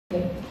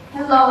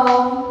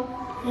Hello.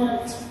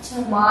 Hello,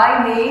 teacher.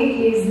 My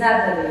name is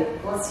Natalie.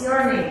 What's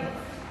your name?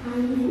 My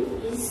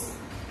name is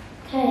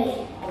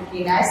Kay.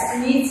 Okay, nice to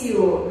meet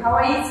you. How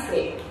are you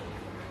today?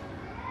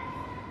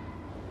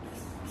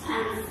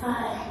 I'm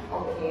 5.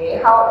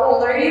 Okay, how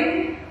old are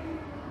you?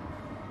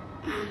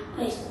 I'm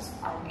 8.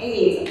 I'm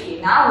 8. Okay,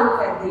 now look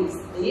at this.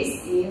 This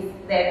is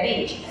the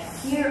beach, and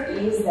here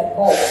is the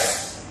boat.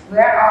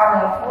 Where are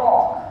the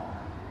frog?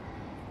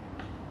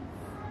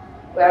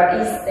 Where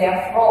is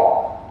the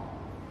frog?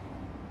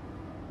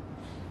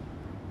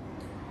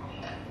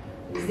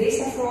 Is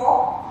this a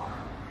frog?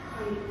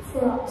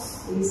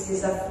 Frogs. This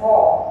is a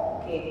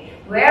frog. Okay.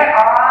 Where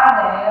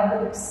are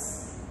the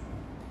books?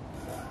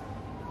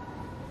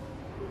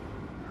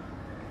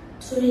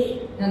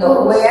 3.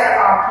 No. Where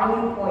are? Can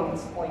you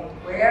point?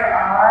 Where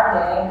are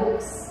the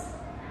books?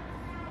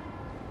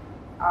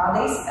 Are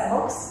these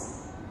books?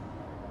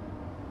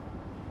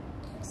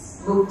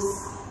 Books.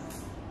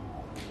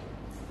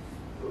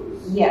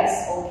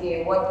 Yes.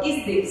 Okay. What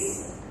is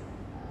this?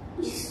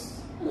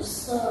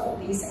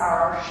 These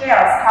are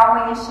shells. How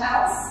many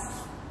shells?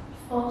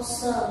 4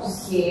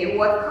 shells. Okay.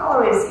 What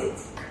color is it?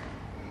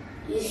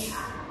 It's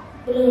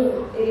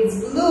blue. It's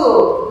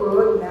blue.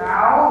 Good.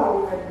 Now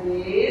look at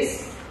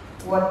this.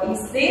 What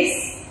is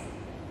this?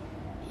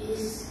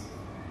 It's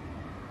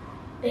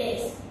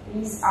bed.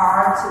 These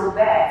are 2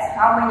 beds.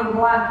 How many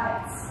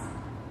blankets?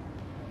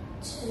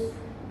 2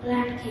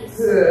 blankets.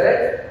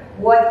 Good.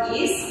 What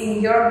is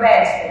in your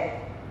bedroom?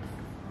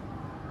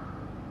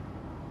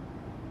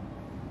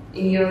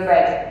 In your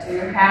bedroom, do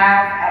you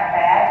have a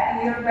bed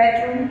in your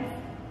bedroom?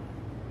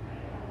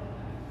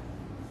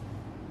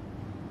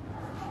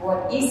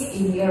 What is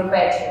in your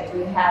bedroom? Do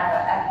you have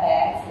a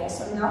bed? Yes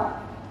or no?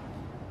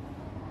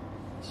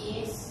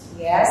 Yes.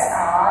 Yes,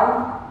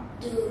 I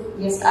Do.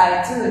 Yes,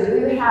 I do. Do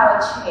you have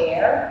a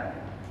chair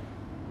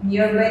in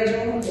your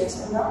bedroom?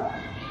 Yes or no?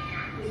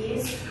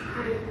 Yes,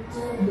 I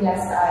do.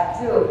 Yes,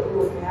 I do.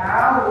 Good.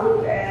 Now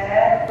look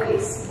at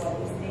this. What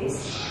is this?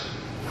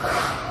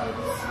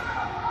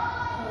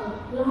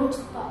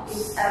 Lunchbox.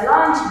 It's a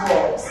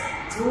lunchbox.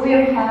 Do you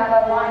have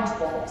a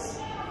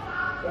lunchbox?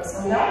 Yes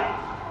or no?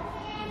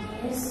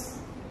 Yes,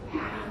 I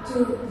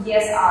do.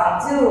 Yes, I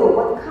do.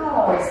 What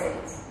color is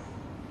it?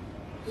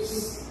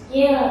 It's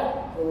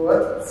yellow.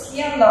 Good. It's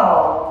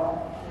yellow.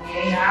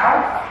 Okay,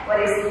 now what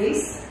is this?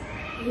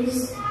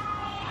 It's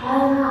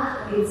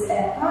pineapple. It's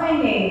a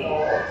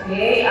pineapple.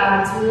 Okay,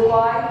 do you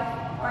like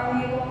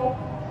pineapple?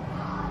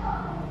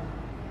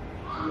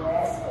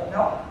 Yes or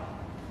no?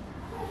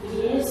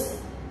 Yes,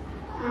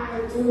 I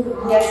do.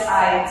 Yes, I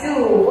do.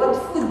 What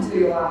food do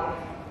you like?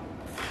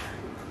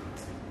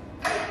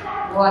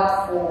 What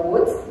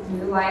food do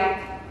you like?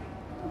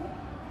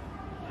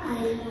 I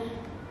like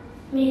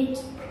meat.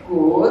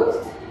 Good.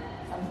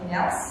 Something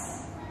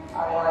else?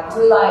 Do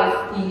you like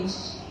fish?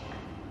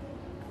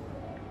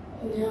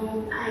 No,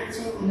 I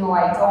don't. No,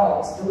 I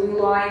don't. Do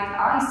you like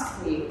ice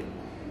cream?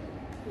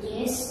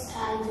 Yes,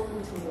 I do.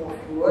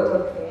 Good.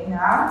 Okay,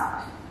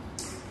 now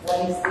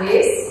what is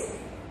this?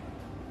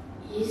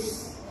 It's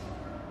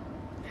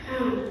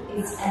ham.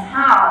 It's a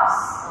house.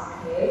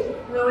 Okay.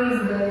 Where is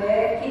the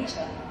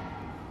kitchen?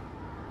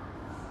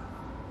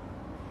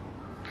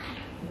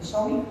 Can you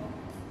show me?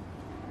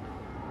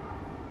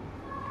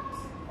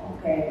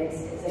 Okay, this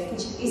is the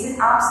kitchen. Is it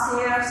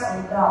upstairs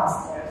or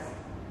downstairs?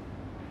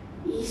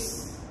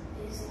 It's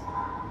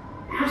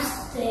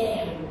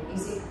upstairs.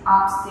 Is it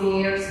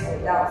upstairs or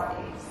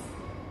downstairs?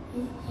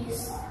 It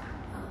is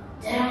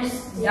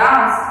downstairs.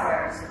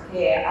 Downstairs.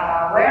 Okay.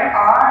 Where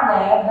are the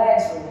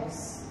bedrooms?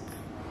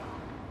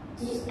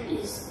 This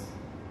is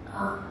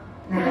No.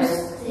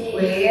 upstairs.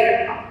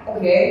 Where?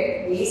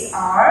 Okay. These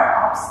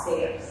are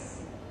upstairs.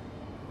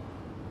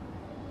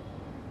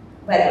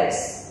 Bedrooms.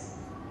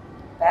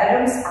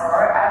 Bedrooms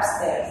are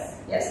upstairs.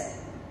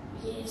 Yes.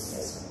 Yes.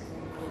 Yes.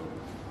 Okay.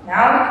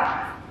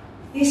 Now,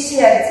 is she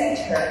a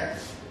teacher?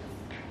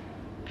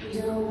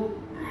 No,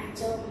 I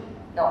don't.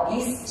 No.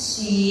 Is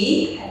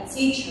she a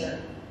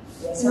teacher?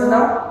 Yes or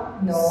no?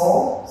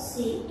 No.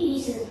 She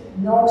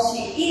isn't. No,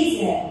 she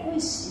isn't. Who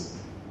is she?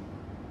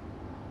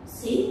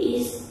 She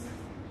is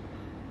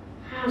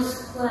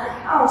housewife.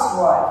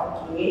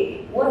 Housewife.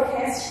 Okay. What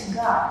has she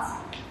got?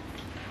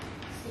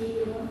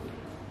 She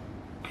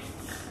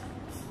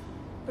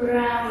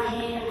brown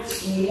hair.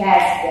 She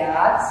has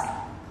got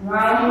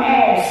brown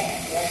hair.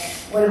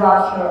 Yes. What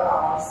about her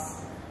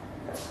eyes?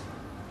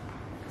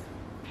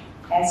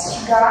 Has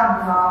she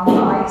got brown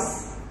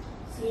eyes?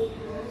 She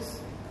has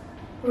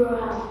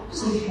brown.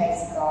 She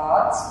has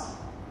got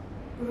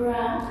Brown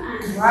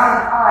eyes.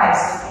 brown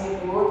eyes.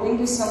 Okay, good. Thank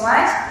you so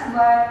much.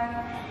 Goodbye.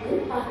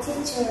 Goodbye,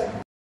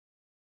 teacher.